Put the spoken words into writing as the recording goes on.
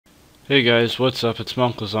Hey guys, what's up? It's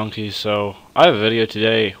munclesonkey. So I have a video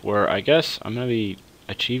today where I guess I'm going to be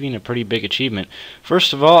achieving a pretty big achievement.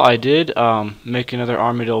 First of all, I did make another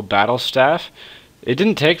Armadillo battle staff. It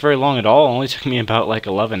didn't take very long at all. It only took me about like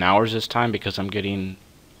 11 hours this time because I'm getting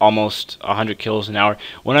almost 100 kills an hour.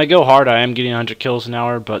 When I go hard, I am getting 100 kills an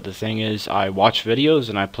hour, but the thing is, I watch videos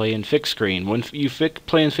and I play in fixed screen. When you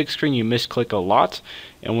play in fixed screen, you misclick a lot,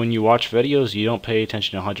 and when you watch videos, you don't pay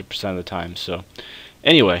attention 100% of the time. So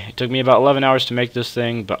anyway, it took me about 11 hours to make this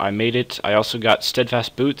thing, but I made it. I also got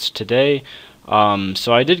steadfast boots today.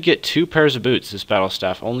 So I did get 2 pairs of boots this battle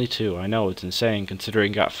staff, only 2. I know, it's insane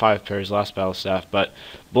considering I got 5 pairs last battle staff, but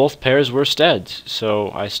both pairs were steads, so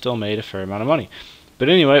I still made a fair amount of money. But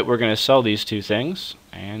anyway, we're going to sell these 2 things,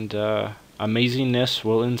 and amazingness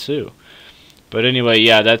will ensue. But anyway,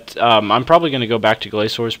 yeah, I'm probably going to go back to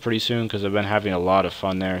Glaciers pretty soon because I've been having a lot of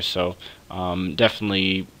fun there, so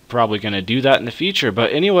definitely probably going to do that in the future.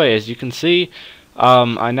 But anyway, as you can see,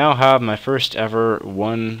 I now have my first ever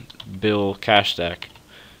 1 bill cash stack.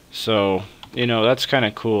 So, you know, that's kind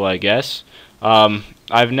of cool, I guess.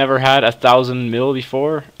 I've never had 1,000 mil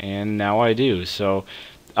before, and now I do. So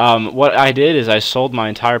what I did is I sold my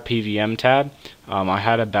entire PVM tab. I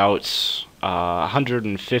had about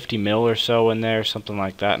 150 mil or so in there, something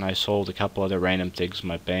like that, and I sold a couple other random things in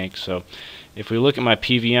my bank. So if we look at my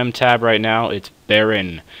PVM tab right now, it's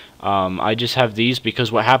barren. I just have these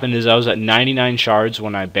because what happened is I was at 99 shards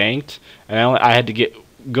when I banked, and I had to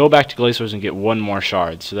go back to Glaciers and get 1 more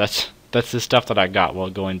shard. So that's the stuff that I got while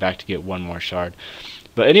going back to get 1 more shard.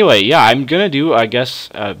 But anyway, yeah, I'm gonna do, I guess,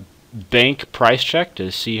 a bank price check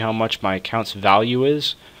to see how much my account's value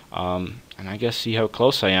is, and I guess see how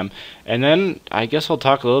close I am. And then I guess I'll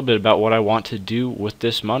talk a little bit about what I want to do with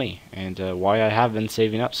this money and why I have been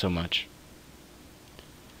saving up so much.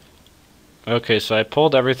 Okay, so I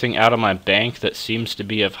pulled everything out of my bank that seems to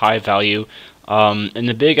be of high value. And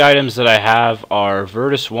the big items that I have are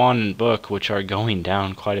Virtus Wand and Book, which are going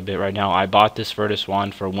down quite a bit right now. I bought this Virtus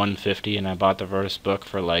Wand for 150 and I bought the Virtus Book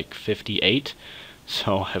for like 58.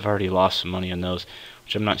 So I've already lost some money on those,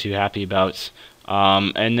 which I'm not too happy about.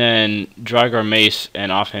 And then Dragar Mace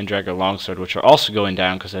and Offhand Dragar Longsword, which are also going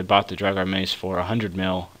down because I bought the Dragar Mace for 100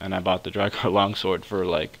 mil and I bought the Dragar Longsword for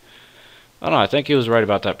like, I don't know, I think it was right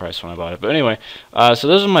about that price when I bought it. But anyway, so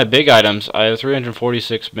those are my big items. I have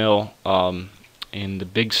 346 mil in the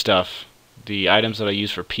big stuff, the items that I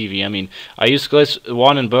use for PV. I mean, I use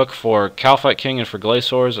Wand and Book for Calfight King and for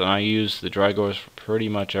Glaciers, and I use the Dragors for pretty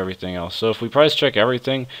much everything else. So if we price check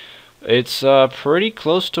everything, it's pretty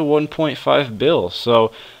close to 1.5 bill.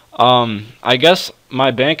 So I guess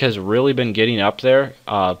my bank has really been getting up there.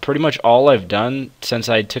 Pretty much all I've done since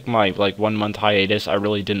I took my like 1 month hiatus, I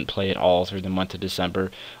really didn't play at all through the month of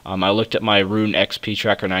December. I looked at my Rune XP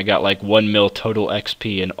tracker and I got like 1 mil total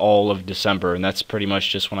XP in all of December, and that's pretty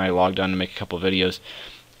much just when I logged on to make a couple videos.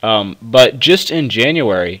 But just in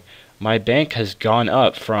January, my bank has gone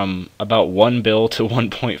up from about 1 bill to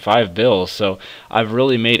 1.5 bill, so I've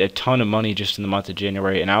really made a ton of money just in the month of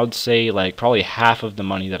January, and I would say like probably half of the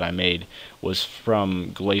money that I made was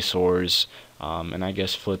from Glaciers, and I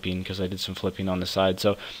guess flipping, because I did some flipping on the side.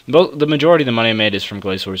 So the majority of the money I made is from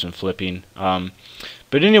Glaciers and flipping.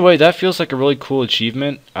 But anyway, that feels like a really cool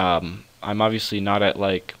achievement. I'm obviously not at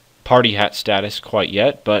like party hat status quite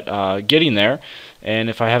yet, but getting there.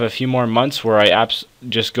 And if I have a few more months where I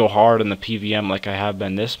just go hard on the PVM like I have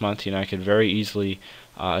been this month, you know, I could very easily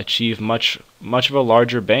achieve much of a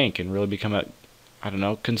larger bank and really become I don't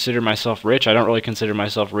know, consider myself rich. I don't really consider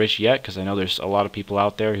myself rich yet because I know there's a lot of people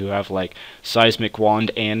out there who have like Seismic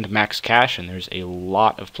Wand and max cash, and there's a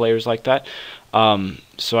lot of players like that.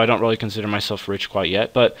 So I don't really consider myself rich quite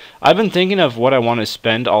yet, but I've been thinking of what I want to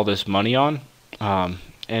spend all this money on.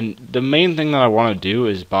 And the main thing that I want to do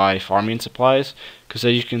is buy farming supplies, because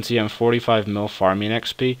as you can see I'm 45 mil farming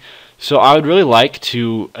XP. So I would really like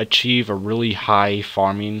to achieve a really high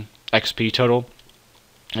farming XP total.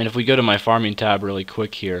 And if we go to my farming tab really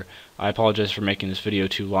quick here, I apologize for making this video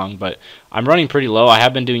too long, but I'm running pretty low. I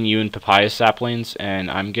have been doing yew and papaya saplings, and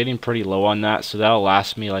I'm getting pretty low on that, so that'll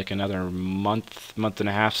last me like another month and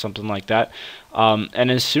a half, something like that. And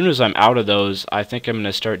as soon as I'm out of those, I think I'm going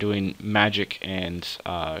to start doing magic and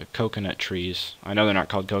coconut trees. I know they're not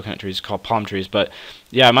called coconut trees, they're called palm trees, but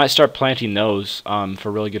yeah, I might start planting those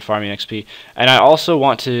for really good farming XP. And I also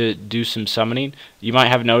want to do some summoning. You might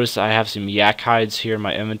have noticed I have some yak hides here in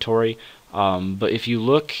my inventory. But if you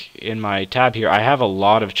look in my tab here, I have a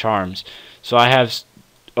lot of charms. So I have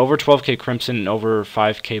over 12k crimson and over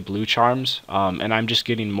 5k blue charms, and I'm just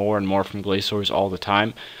getting more and more from Glaciers all the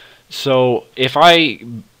time. So if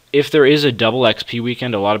there is a double XP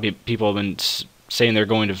weekend, a lot of people have been saying they're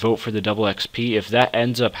going to vote for the double XP. If that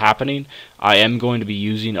ends up happening, I am going to be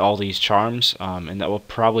using all these charms, and that will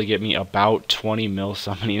probably get me about 20 mil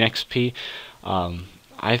summoning XP.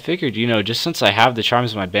 I figured, you know, just since I have the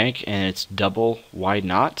charms in my bank and it's double, why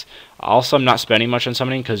not? Also, I'm not spending much on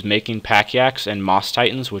summoning because making pack yaks and moss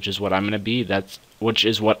titans, which is what I'm going to be, which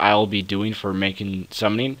is what I'll be doing for making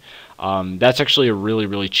summoning. That's actually a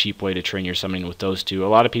really cheap way to train your summoning with those two. A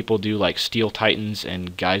lot of people do like steel titans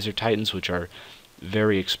and geyser titans, which are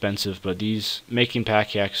very expensive, but these making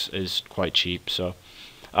pack yaks is quite cheap, so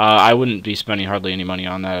I wouldn't be spending hardly any money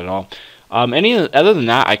on that at all. Other than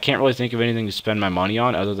that, I can't really think of anything to spend my money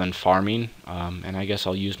on other than farming, and I guess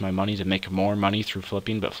I'll use my money to make more money through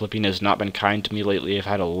flipping, but flipping has not been kind to me lately. I've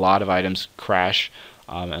had a lot of items crash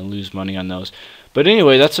and lose money on those. But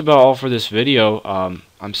anyway, that's about all for this video.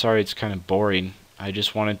 I'm sorry it's kind of boring. I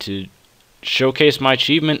just wanted to showcase my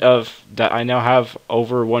achievement of that I now have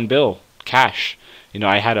over 1 bill cash. You know,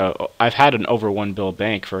 I've had an over 1 bill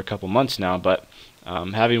bank for a couple months now, but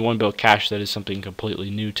having 1 bill cash, that is something completely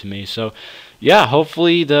new to me. So yeah,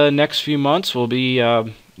 hopefully the next few months will be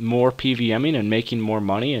more PVMing and making more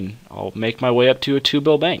money, and I'll make my way up to a 2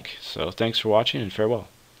 bill bank. So thanks for watching and farewell.